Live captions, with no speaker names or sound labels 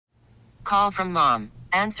Call from mom.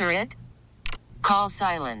 Answer it. Call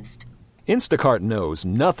silenced. Instacart knows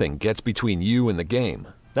nothing gets between you and the game.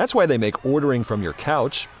 That's why they make ordering from your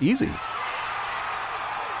couch easy.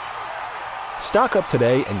 Stock up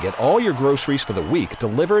today and get all your groceries for the week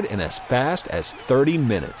delivered in as fast as 30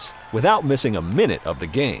 minutes without missing a minute of the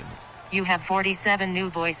game. You have 47 new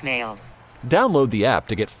voicemails. Download the app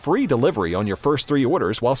to get free delivery on your first 3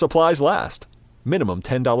 orders while supplies last. Minimum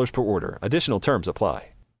 $10 per order. Additional terms apply.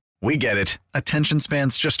 We get it. Attention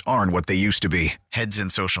spans just aren't what they used to be. Heads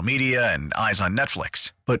in social media and eyes on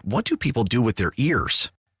Netflix. But what do people do with their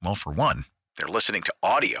ears? Well, for one, they're listening to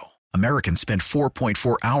audio. Americans spend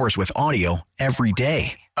 4.4 hours with audio every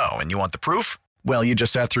day. Oh, and you want the proof? Well, you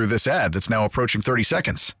just sat through this ad that's now approaching 30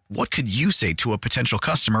 seconds. What could you say to a potential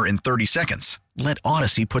customer in 30 seconds? Let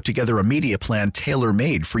Odyssey put together a media plan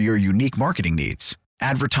tailor-made for your unique marketing needs.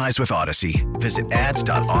 Advertise with Odyssey. Visit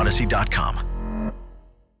ads.odyssey.com.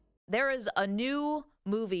 There is a new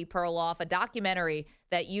movie, Perloff, a documentary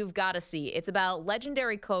that you've got to see. It's about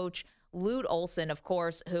legendary coach Lute Olson, of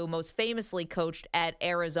course, who most famously coached at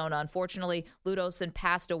Arizona. Unfortunately, Lute Olson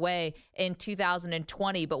passed away in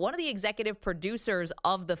 2020. But one of the executive producers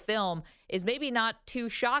of the film is maybe not too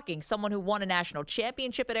shocking. Someone who won a national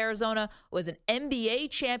championship at Arizona, was an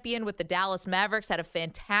NBA champion with the Dallas Mavericks, had a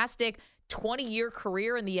fantastic 20-year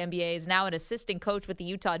career in the NBA, is now an assistant coach with the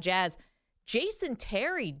Utah Jazz. Jason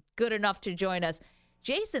Terry, good enough to join us.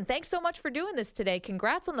 Jason, thanks so much for doing this today.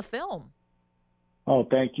 Congrats on the film. Oh,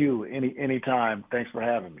 thank you. Anytime. Thanks for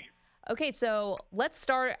having me. Okay, so let's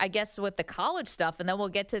start, I guess, with the college stuff, and then we'll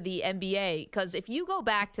get to the NBA. Because if you go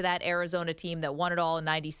back to that Arizona team that won it all in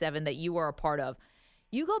 '97 that you were a part of,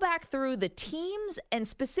 you go back through the teams and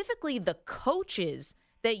specifically the coaches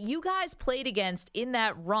that you guys played against in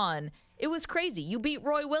that run. It was crazy. You beat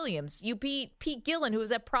Roy Williams. You beat Pete Gillen, who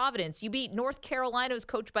was at Providence. You beat North Carolina, who was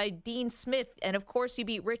coached by Dean Smith. And, of course, you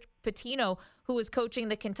beat Rich Pitino, who was coaching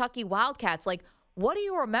the Kentucky Wildcats. Like, what do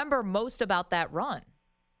you remember most about that run?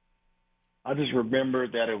 I just remember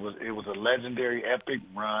that it was a legendary, epic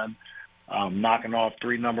run, knocking off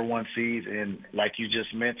 3 number 1 seeds. And like you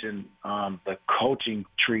just mentioned, the coaching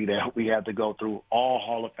tree that we had to go through, all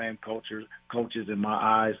Hall of Fame coaches in my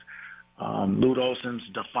eyes. Lute Olson's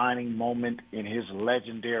defining moment in his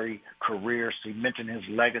legendary career, cementing his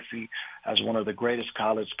legacy as one of the greatest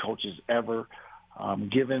college coaches ever,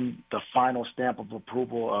 given the final stamp of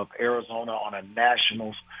approval of Arizona on a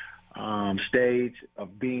national stage,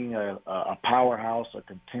 of being a powerhouse, a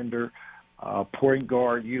contender. Point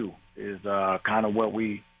guard U is kind of what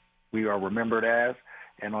we are remembered as.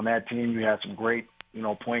 And on that team, you had some great,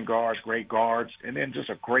 point guards, great guards, and then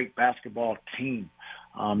just a great basketball team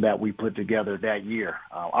that we put together that year.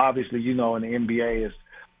 Obviously, in the NBA,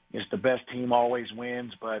 it's the best team always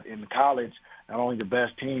wins, but in college, not only the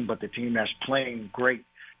best team, but the team that's playing great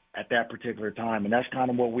at that particular time. And that's kind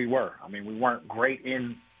of what we were. I mean, we weren't great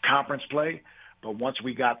in conference play, but once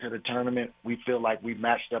we got to the tournament, we feel like we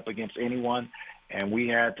matched up against anyone, and we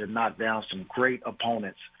had to knock down some great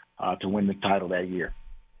opponents to win the title that year.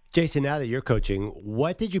 Jason, now that you're coaching,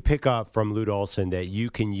 what did you pick up from Lute Olson that you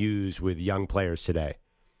can use with young players today?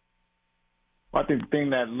 Well, I think the thing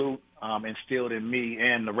that Lute instilled in me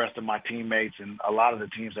and the rest of my teammates and a lot of the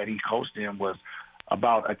teams that he coached in was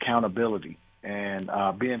about accountability and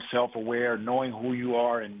being self-aware, knowing who you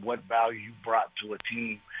are and what value you brought to a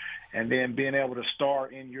team, and then being able to star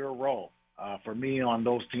in your role. For me, on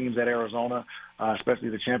those teams at Arizona, especially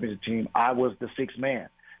the championship team, I was the sixth man.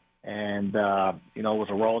 And, it was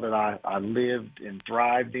a role that I lived and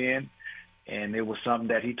thrived in. And it was something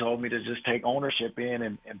that he told me to just take ownership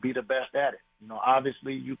in and be the best at it.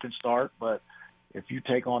 Obviously you can start, but if you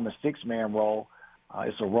take on the six-man role,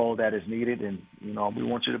 it's a role that is needed. And, we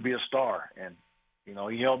want you to be a star. And,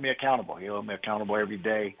 he held me accountable. He held me accountable every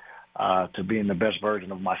day to being the best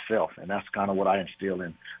version of myself. And that's kind of what I instill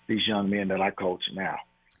in these young men that I coach now.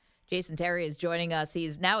 Jason Terry is joining us.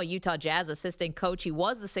 He's now a Utah Jazz assistant coach. He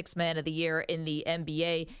was the sixth man of the year in the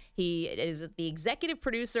NBA. He is the executive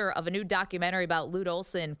producer of a new documentary about Lute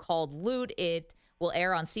Olson called Lute. It will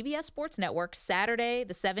air on CBS Sports Network Saturday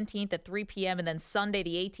the 17th at 3 p.m. and then Sunday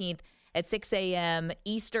the 18th at 6 a.m.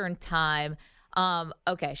 Eastern time.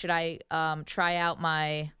 Okay, should I try out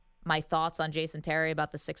my thoughts on Jason Terry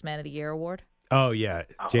about the sixth man of the year award? Oh, yeah.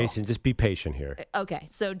 Jason, just be patient here. Okay.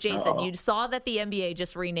 So, Jason, you saw that the NBA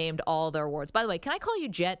just renamed all their awards. By the way, can I call you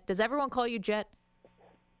Jet? Does everyone call you Jet?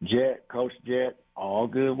 Jet, Coach Jet, all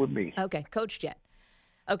good with me. Okay, Coach Jet.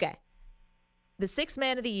 Okay. The sixth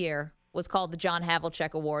man of the year was called the John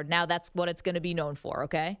Havlicek Award. Now that's what it's going to be known for,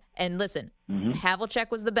 okay? And listen,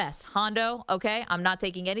 Havlicek was the best. Hondo, okay? I'm not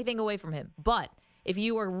taking anything away from him. But if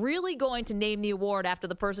you were really going to name the award after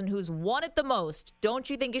the person who's won it the most, don't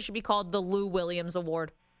you think it should be called the Lou Williams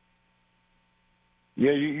Award?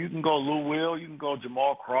 Yeah, you can go Lou Will. You can go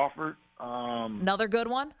Jamal Crawford. Another good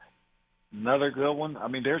one? Another good one. I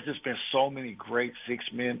mean, there's just been so many great six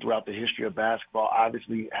men throughout the history of basketball.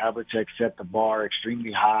 Obviously, Havlicek set the bar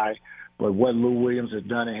extremely high, but what Lou Williams has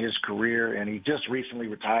done in his career, and he just recently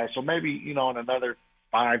retired. So maybe, in another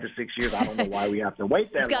 5 to 6 years, I don't know why we have to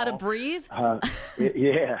wait that long. It's got to breathe.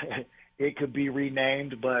 It could be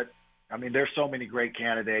renamed, but, I mean, there's so many great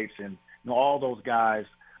candidates, and all those guys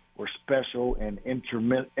were special and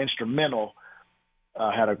instrumental.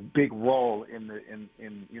 Had a big role in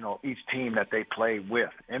each team that they played with,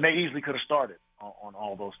 and they easily could have started on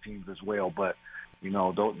all those teams as well. But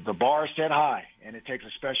the bar is set high, and it takes a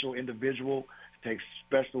special individual, it takes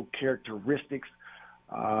special characteristics,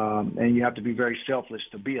 and you have to be very selfless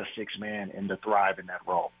to be a six man and to thrive in that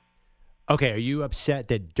role. Okay, are you upset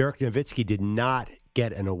that Dirk Nowitzki did not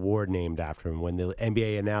get an award named after him when the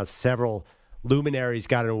NBA announced several luminaries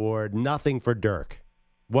got an award? Nothing for Dirk.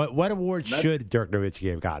 What award should Dirk Nowitzki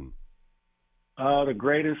have gotten? The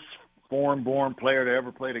greatest foreign-born player to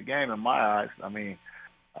ever play the game, in my eyes. I mean,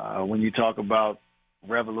 when you talk about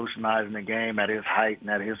revolutionizing the game at his height and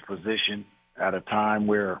at his position at a time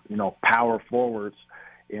where, power forwards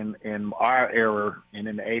in our era and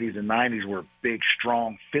in the 80s and 90s were big,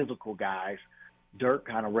 strong, physical guys, Dirk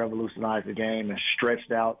kind of revolutionized the game and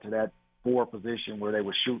stretched out to that four position where they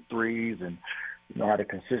would shoot threes and, had a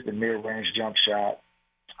consistent mid-range jump shot.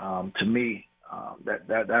 To me,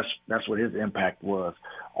 that's what his impact was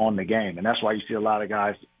on the game. And that's why you see a lot of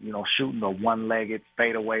guys, shooting the one-legged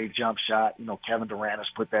fadeaway jump shot. Kevin Durant has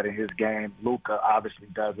put that in his game. Luka obviously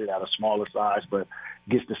does it at a smaller size, but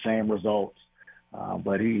gets the same results.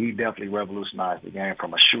 But he definitely revolutionized the game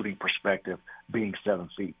from a shooting perspective, being 7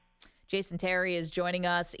 feet. Jason Terry is joining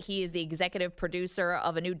us. He is the executive producer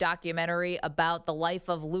of a new documentary about the life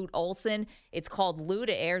of Lute Olson. It's called Lute.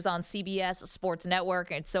 It airs on CBS Sports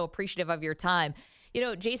Network, and it's so appreciative of your time.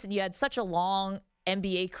 Jason, you had such a long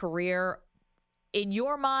NBA career. In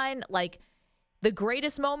your mind, the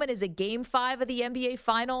greatest moment is a Game 5 of the NBA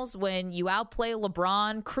Finals when you outplay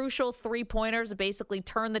LeBron, crucial three-pointers that basically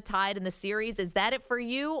turn the tide in the series. Is that it for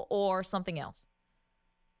you or something else?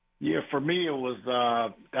 Yeah, for me, it was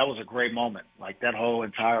that was a great moment. That whole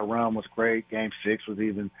entire run was great. Game 6 was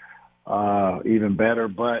even better.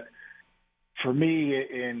 But for me,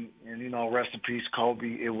 and rest in peace,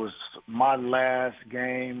 Kobe. It was my last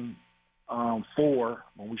game 4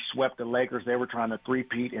 when we swept the Lakers. They were trying to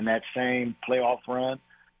three-peat in that same playoff run,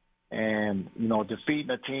 and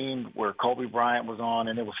defeating a team where Kobe Bryant was on,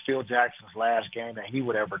 and it was Phil Jackson's last game that he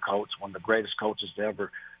would ever coach, one of the greatest coaches to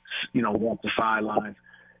ever, walk the sidelines.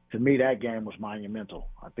 To me, that game was monumental.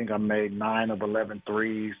 I think I made 9 of 11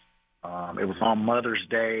 threes. It was on Mother's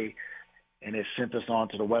Day, and it sent us on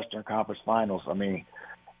to the Western Conference Finals. I mean,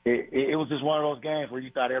 it was just one of those games where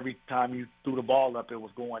you thought every time you threw the ball up, it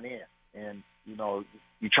was going in. And,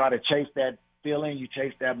 you try to chase that feeling, you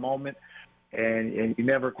chase that moment, and you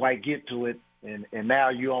never quite get to it. And now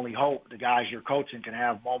you only hope the guys you're coaching can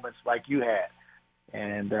have moments like you had.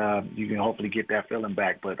 And you can hopefully get that feeling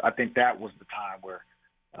back. But I think that was the time where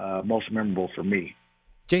most memorable for me.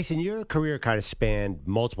 Jason, your career kind of spanned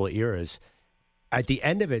multiple eras. At the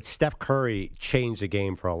end of it, Steph Curry changed the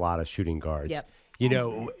game for a lot of shooting guards. Yep.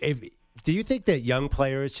 Do you think that young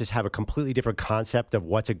players just have a completely different concept of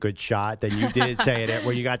what's a good shot than you did, say,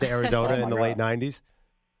 when you got to Arizona in the late 90s?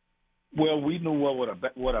 Well, we knew what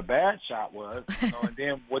a bad shot was, and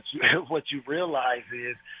then what you realize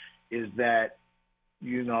is that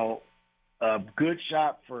a good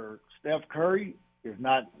shot for Steph Curry is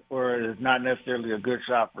not necessarily a good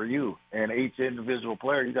shot for you. And each individual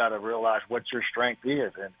player, you got to realize what your strength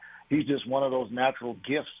is. And he's just one of those natural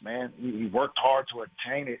gifts, man. He worked hard to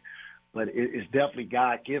attain it, but it's definitely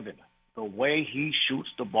God-given. The way he shoots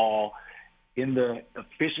the ball, in the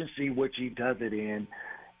efficiency which he does it in,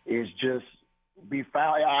 is just be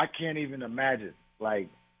foul. I can't even imagine,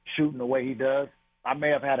 shooting the way he does. I may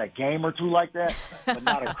have had a game or two like that, but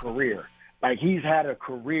not a career. He's had a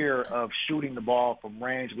career of shooting the ball from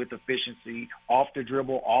range with efficiency, off the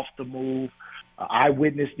dribble, off the move. I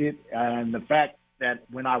witnessed it, and the fact that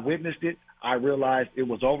when I witnessed it, I realized it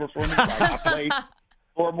was over for me. I played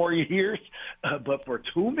 4 more years, but for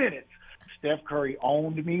 2 minutes, Steph Curry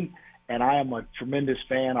owned me, and I am a tremendous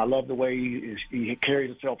fan. I love the way he carries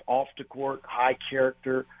himself off the court, high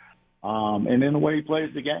character, and then the way he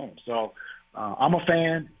plays the game. So I'm a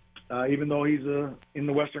fan. Even though he's in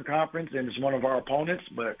the Western Conference and is one of our opponents,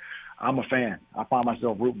 but I'm a fan. I find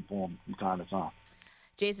myself rooting for him from time to time.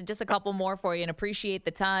 Jason, just a couple more for you, and appreciate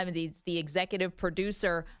the time. He's the executive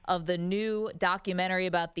producer of the new documentary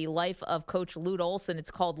about the life of Coach Lute Olson.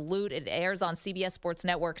 It's called Lute. It airs on CBS Sports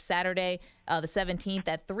Network Saturday, the 17th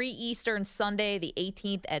at 3 Eastern, Sunday, the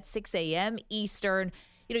 18th at 6 a.m. Eastern.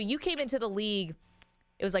 You know, you came into the league,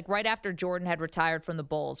 it was like right after Jordan had retired from the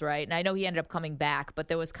Bulls, right? And I know he ended up coming back, but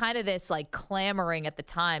there was kind of this like clamoring at the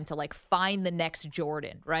time to like find the next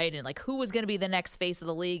Jordan, right? And like who was going to be the next face of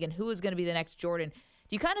the league and who was going to be the next Jordan.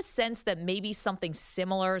 Do you kind of sense that maybe something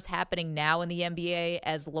similar is happening now in the NBA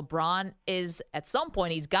as LeBron is, at some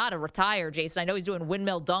point, he's got to retire, Jason? I know he's doing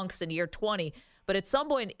windmill dunks in year 20, but at some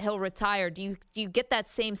point he'll retire. Do you get that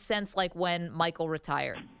same sense like when Michael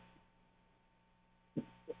retired?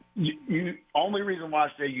 You only reason why I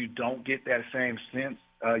say you don't get that same sense,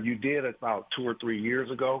 you did about 2 or 3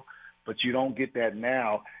 years ago, but you don't get that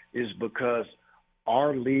now, is because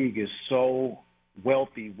our league is so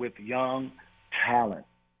wealthy with young talent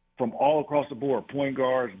from all across the board, point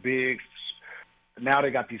guards, bigs. Now they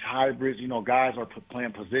got these hybrids, you know, guys are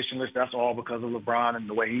playing positionless. That's all because of LeBron and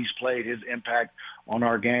the way he's played, his impact on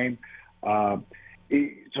our game.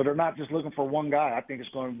 So they're not just looking for one guy. I think it's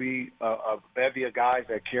going to be a bevy of guys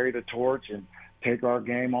that carry the torch and take our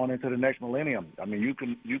game on into the next millennium. I mean,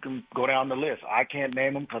 you can go down the list. I can't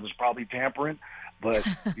name them because it's probably tampering, but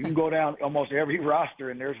you can go down almost every roster,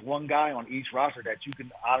 and there's one guy on each roster that you can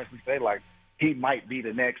honestly say, like, he might be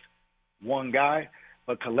the next one guy.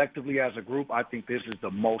 But collectively as a group, I think this is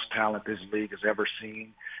the most talent this league has ever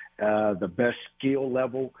seen, the best skill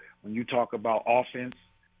level. When you talk about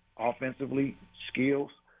offensively,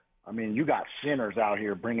 skills, I mean, you got centers out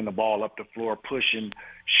here bringing the ball up the floor, pushing,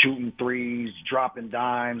 shooting threes, dropping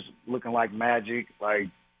dimes, looking like magic. Like,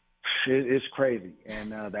 it's crazy.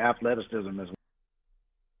 And the athleticism is.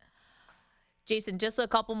 Jason, just a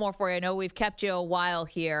couple more for you. I know we've kept you a while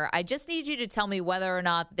here. I just need you to tell me whether or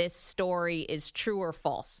not this story is true or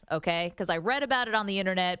false, okay? Because I read about it on the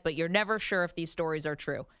internet, but you're never sure if these stories are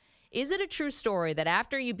true. Is it a true story that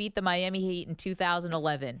after you beat the Miami Heat in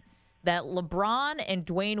 2011, that LeBron and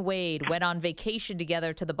Dwayne Wade went on vacation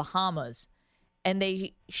together to the Bahamas, and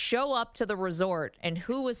they show up to the resort, and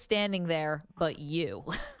who was standing there but you?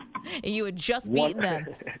 And you had just beaten them.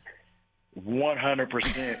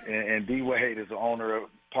 100%. And D. Wade is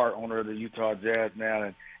part owner of the Utah Jazz now,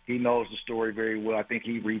 and he knows the story very well. I think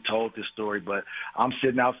he retold this story, but I'm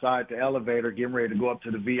sitting outside the elevator getting ready to go up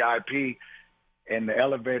to the VIP, and the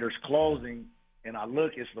elevator's closing, and I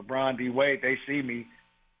look, it's LeBron, D. Wade. They see me.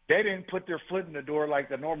 They didn't put their foot in the door like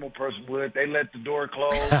the normal person would. They let the door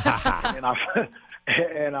close, and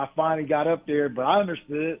I finally got up there. But I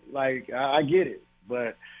understood. Like, I get it.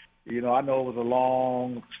 But, you know, I know it was a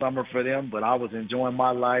long summer for them, but I was enjoying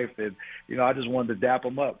my life. And, you know, I just wanted to dap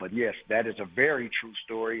them up. But, yes, that is a very true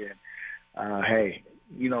story. And, hey,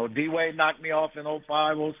 you know, D-Wade knocked me off in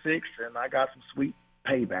 05, 06, and I got some sweet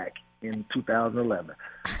payback in 2011.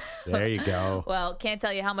 There you go. Well, can't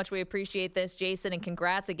tell you how much we appreciate this, Jason, and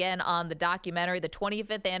congrats again on the documentary, the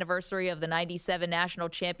 25th anniversary of the 97 National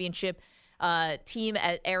Championship team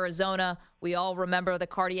at Arizona. We all remember the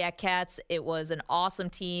Cardiac Cats. It was an awesome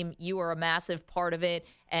team. You were a massive part of it,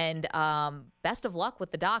 and best of luck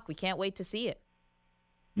with the doc. We can't wait to see it.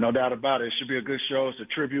 No doubt about it. It should be a good show. It's a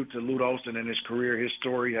tribute to Lute Olson and his career. His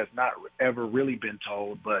story has not ever really been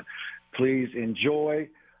told, but please enjoy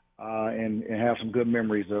and have some good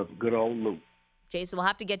memories of good old Lute. Jason, we'll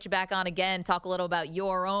have to get you back on again, talk a little about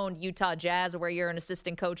your own Utah Jazz, where you're an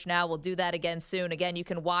assistant coach now. We'll do that again soon. Again, you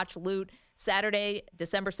can watch Lute Saturday,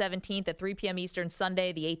 December 17th at 3 p.m. Eastern,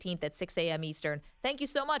 Sunday, the 18th at 6 a.m. Eastern. Thank you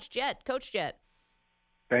so much, Coach Jet.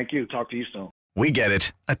 Thank you. Talk to you soon. We get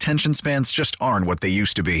it. Attention spans just aren't what they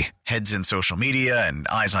used to be. Heads in social media and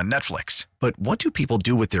eyes on Netflix. But what do people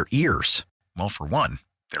do with their ears? Well, for one,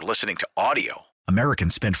 they're listening to audio.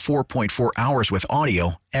 Americans spend 4.4 hours with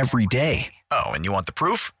audio every day. Oh, and you want the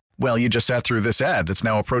proof? Well, you just sat through this ad that's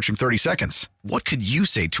now approaching 30 seconds. What could you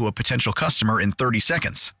say to a potential customer in 30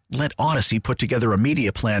 seconds? Let Odyssey put together a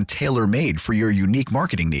media plan tailor-made for your unique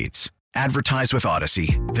marketing needs. Advertise with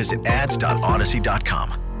Odyssey. Visit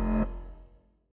ads.odyssey.com.